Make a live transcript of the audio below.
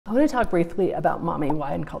I want to talk briefly about mommy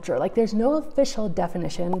wine culture. Like, there's no official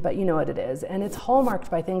definition, but you know what it is. And it's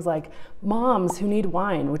hallmarked by things like Moms Who Need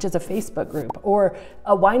Wine, which is a Facebook group, or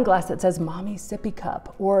a wine glass that says Mommy Sippy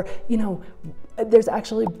Cup, or, you know, there's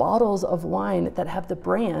actually bottles of wine that have the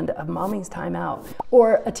brand of Mommy's Time Out,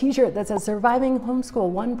 or a t-shirt that says Surviving Homeschool,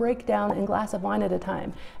 one breakdown and glass of wine at a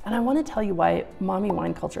time. And I want to tell you why mommy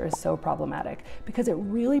wine culture is so problematic, because it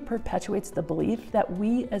really perpetuates the belief that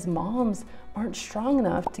we as moms aren't strong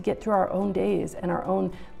enough to get through our own days and our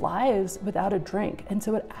own lives without a drink. And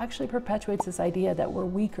so it actually perpetuates this idea that we're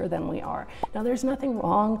weaker than we are. Now, there's nothing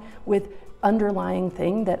wrong with underlying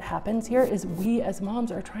thing that happens here is we as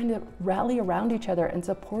moms are trying to rally around each other and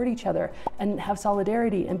support each other and have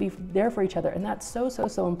solidarity and be there for each other. And that's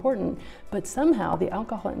so important. But somehow the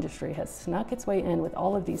alcohol industry has snuck its way in with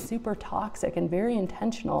all of these super toxic and very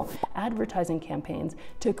intentional advertising campaigns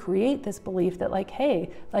to create this belief that, like, hey,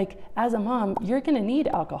 like, as a mom, you're gonna need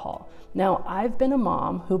alcohol. Now, I've been a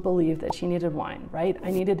mom who believed that she needed wine, right?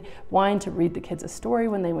 I needed wine to read the kids a story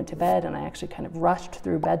when they went to bed, and I actually kind of rushed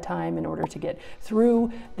through bedtime in order to get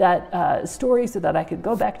through that story so that I could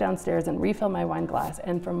go back downstairs and refill my wine glass.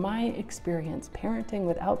 And from my experience, parenting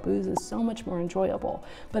without booze is so much more enjoyable.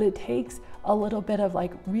 But it takes a little bit of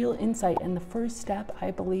like real insight. And the first step,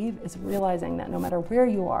 I believe, is realizing that no matter where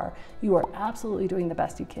you are absolutely doing the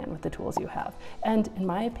best you can with the tools you have. And in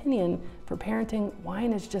my opinion, for parenting,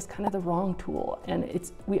 wine is just kind of the wrong tool. And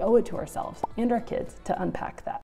we owe it to ourselves and our kids to unpack that.